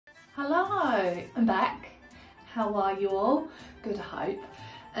Hello, I'm back. How are you all? Good, I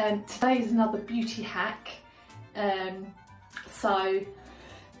hope. Today is another beauty hack. So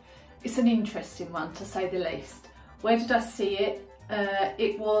it's an interesting one to say the least. Where did I see it?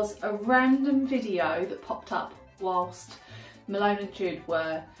 It was a random video that popped up whilst Malone and Jude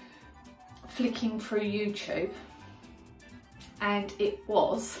were flicking through YouTube, and it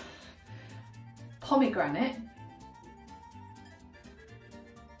was pomegranate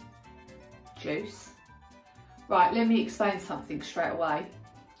juice. Right, let me explain something straight away.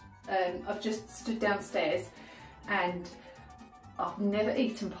 I've just stood downstairs and I've never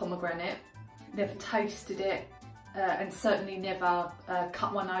eaten pomegranate, never tasted it, and certainly never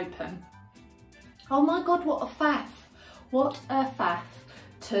cut one open. Oh my god, what a faff! What a faff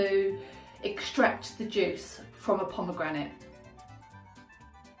to extract the juice from a pomegranate.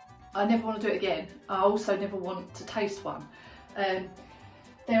 I never want to do it again. I also never want to taste one.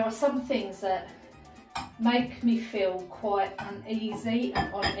 There are some things that make me feel quite uneasy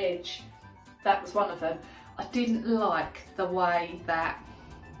and on edge. That was one of them. I didn't like the way that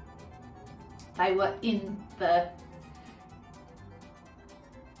they were in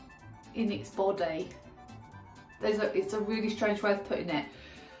its body. It's a really strange way of putting it.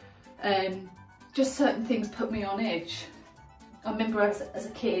 Just certain things put me on edge. I remember as a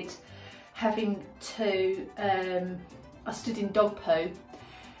kid having to, I stood in dog poo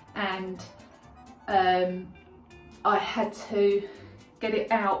and I had to get it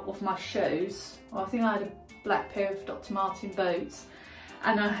out of my shoes. Well, I think I had a black pair of Dr. Martin boots,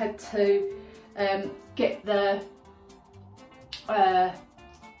 and I had to get the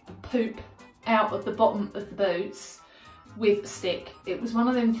poop out of the bottom of the boots with a stick. It was one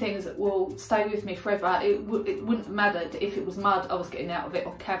of them things that will stay with me forever. It wouldn't have mattered if it was mud I was getting out of it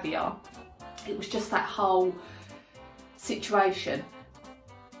or caviar. It was just that whole situation.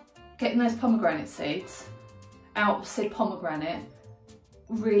 Getting those pomegranate seeds out of said pomegranate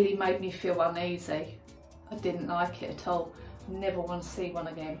really made me feel uneasy. I didn't like it at all. Never want to see one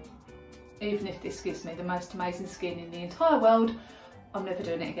again. Even if this gives me the most amazing skin in the entire world, I'm never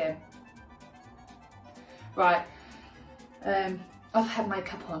doing it again. Right, I've had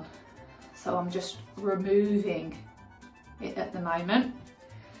makeup on, so I'm just removing it at the moment.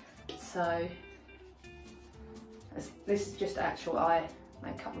 So this is just actual eye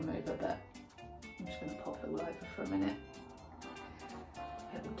makeup remover, but I'm just going to pop it all over for a minute.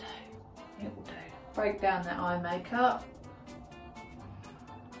 It will do, it will do. Break down that eye makeup.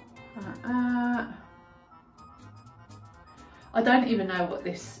 I don't even know what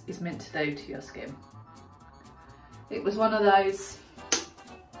this is meant to do to your skin. It was one of those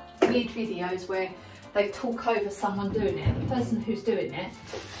weird videos where they talk over someone doing it. The person who's doing it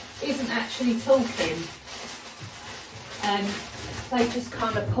isn't actually talking, and they just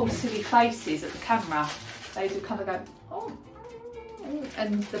kind of pull silly faces at the camera. They do kind of go, oh,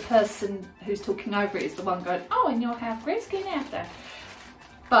 and the person who's talking over it is the one going, oh, and you'll have great skin after.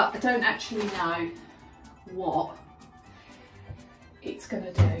 But I don't actually know what it's going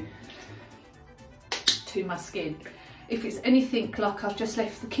to do to my skin. If it's anything like I've just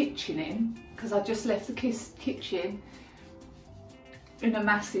left the kitchen in, because I just left the kitchen in a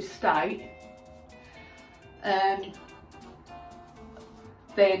massive state,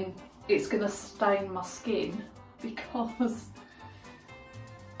 then it's going to stain my skin, because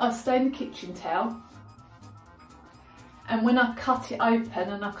I stained the kitchen towel, and when I cut it open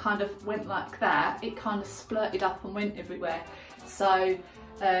and I kind of went like that, it kind of splurted up and went everywhere. So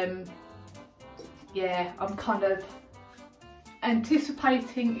yeah, I'm kind of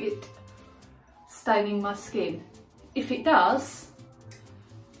anticipating it staining my skin. If it does,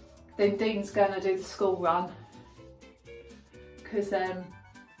 then Dean's going to do the school run, because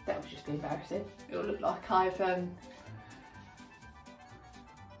that would just be embarrassing. It'll look like I've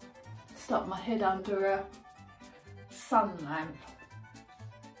stuck my head under a sun lamp.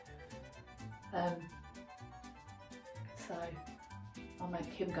 So I'll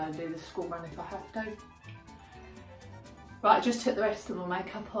make him go and do the school run if I have to. Right, I just took the rest of my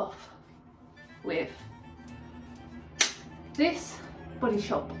makeup off with this Body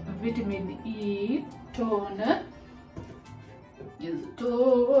Shop Vitamin E toner. Is a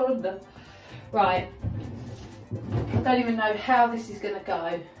toner. Right, I don't even know how this is going to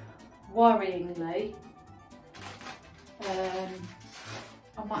go. Worryingly,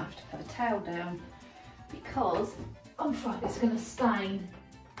 I might have to put a towel down, because I'm afraid it's going to stain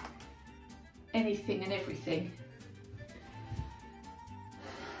anything and everything.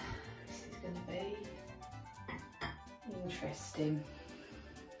 This is going to be interesting.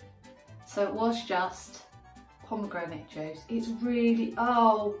 So it was just pomegranate juice. It's really,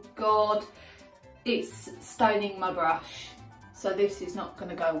 oh God, it's staining my brush. So this is not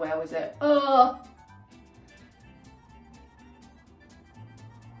gonna go well, is it? Oh.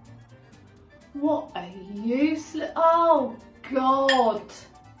 What a useless, oh God.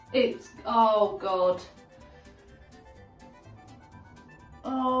 It's, oh God.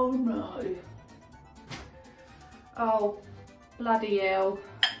 Oh no. Oh, bloody hell.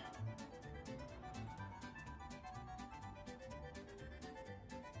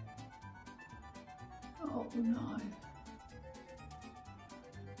 Oh no.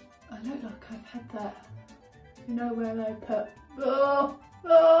 I look like I've had that, you know, where they put, oh,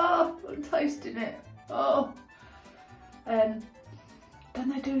 I'm tasting it, oh. Then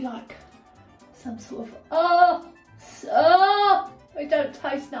they do like some sort of, they don't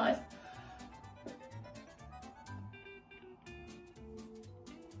taste nice.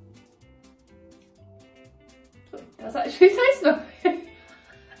 It does actually taste nice.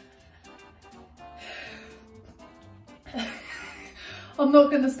 I'm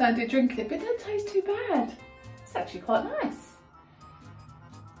not going to stand here drinking it, but it doesn't taste too bad. It's actually quite nice.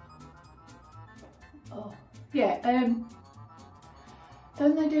 Oh, yeah,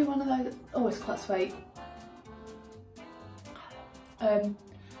 don't they do one of those? Oh, it's quite sweet. Don't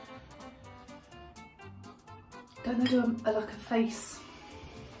they do like a face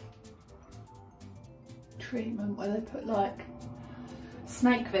treatment where they put like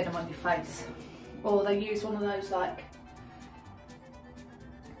snake venom on your face? Or they use one of those like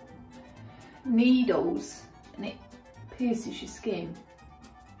needles and it pierces your skin.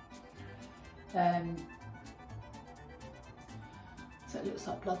 So it looks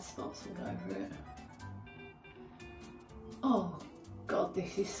like blood spots all over it. Oh God,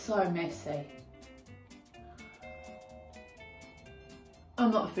 this is so messy.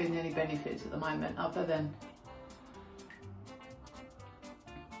 I'm not feeling any benefits at the moment other than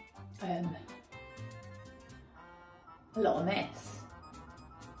a lot of mess.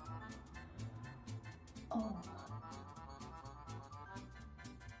 Oh.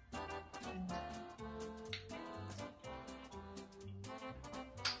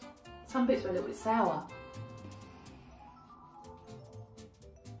 Some bits are a little bit sour.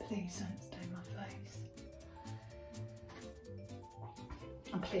 Please don't stain my face.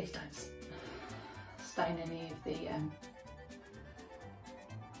 And please don't stain any of the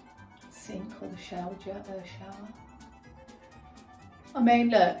sink or the shower jet or the shower. I mean,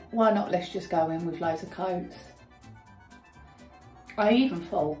 look, why not, let's just go in with loads of coats. I even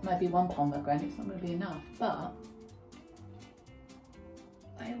thought maybe one pomegranate's not going to be enough, but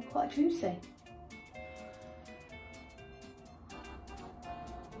they were quite juicy.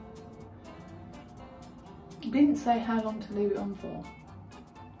 It didn't say how long to leave it on for.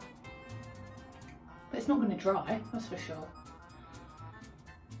 But it's not going to dry, that's for sure.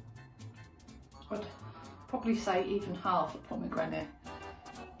 I'd probably say even half a pomegranate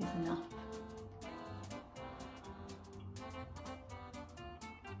is enough.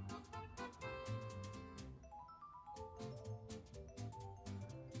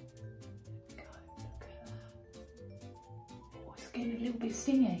 Oh, it's getting a little bit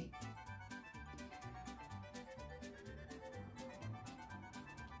stingy.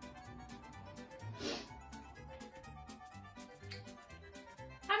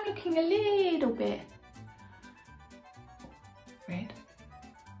 I'm looking a little bit red.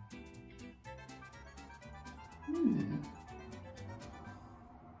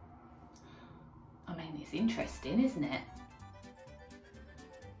 I mean, it's interesting, isn't it?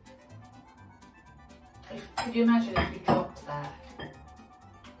 Could you imagine if you dropped that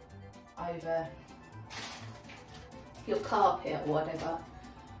over your carpet or whatever?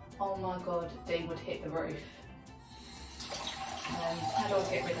 Oh my God, Dee would hit the roof. How do I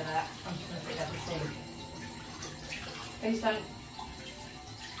get rid of that? I'm just going to put that in the sink. Please don't.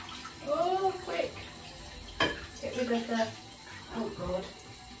 Oh, quick. Get rid of the. Oh God.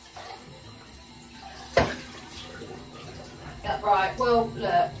 Yeah, right, well,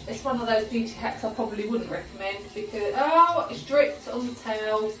 look, it's one of those beauty hacks I probably wouldn't recommend because. Oh, it's dripped on the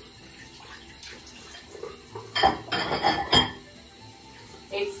towels.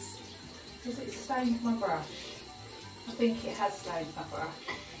 Has it stained my brush? I think it has stained my brush.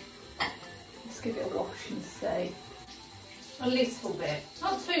 Let's give it a wash and see. A little bit.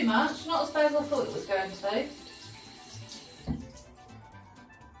 Not too much, not as bad as I thought it was going to.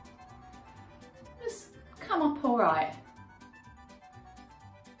 It's come up alright.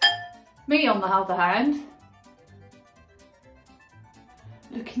 Me, on the other hand,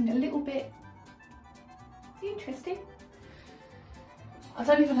 looking a little bit interesting. I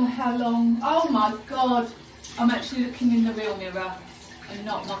don't even know how long. Oh my God. I'm actually looking in the real mirror and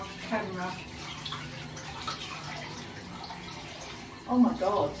not my camera. Oh my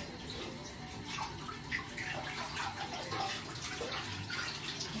god.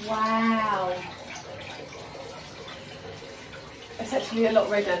 Wow. It's actually a lot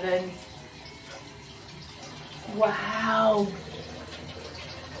redder than... Wow.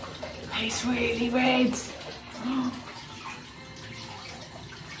 It's really red.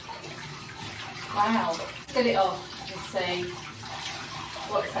 Wow. Get it off and see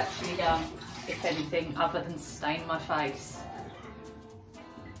what's actually done, if anything, other than stain my face.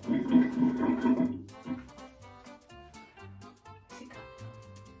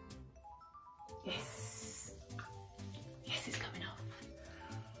 Yes. Yes, it's coming off.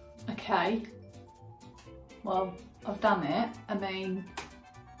 Okay. Well, I've done it. I mean,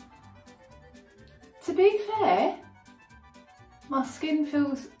 to be fair, my skin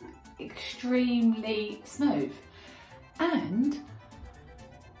feels extremely smooth and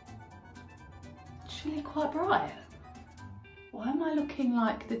it's really quite bright. Why am I looking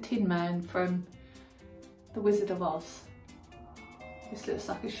like the Tin Man from The Wizard of Oz? This looks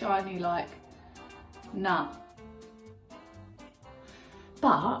like a shiny, like, nut.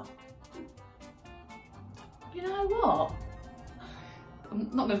 But, you know what?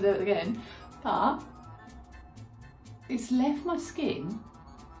 I'm not going to do it again, but it's left my skin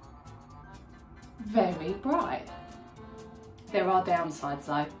very bright. There are downsides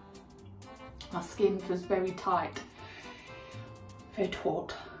though. My skin feels very tight, very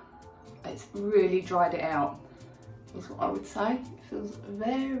taut. It's really dried it out, is what I would say. It feels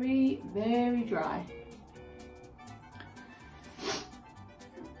very, very dry.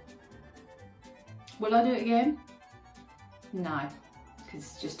 Will I do it again? No, because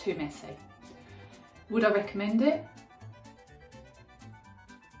it's just too messy. Would I recommend it?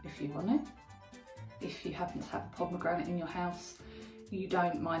 If you want it. If you happen to have a pomegranate in your house, you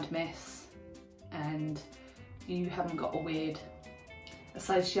don't mind mess, and you haven't got a weird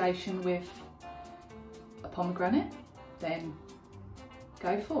association with a pomegranate, then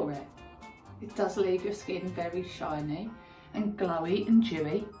go for it. It does leave your skin very shiny and glowy and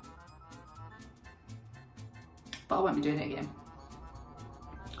dewy, but I won't be doing it again.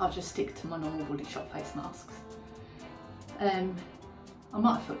 I'll just stick to my normal Body Shop face masks. I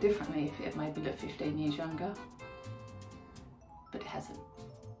might have felt differently if it had made me look 15 years younger, but it hasn't.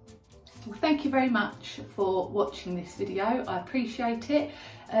 Well, thank you very much for watching this video. I appreciate it.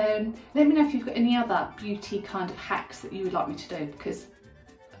 Let me know if you've got any other beauty kind of hacks that you would like me to do, because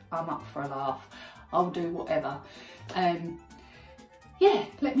I'm up for a laugh. I'll do whatever. Yeah,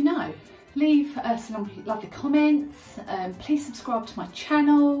 let me know. Leave some lovely comments. Please subscribe to my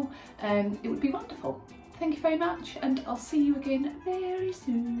channel. It would be wonderful. Thank you very much, and I'll see you again very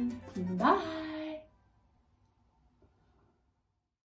soon. Bye.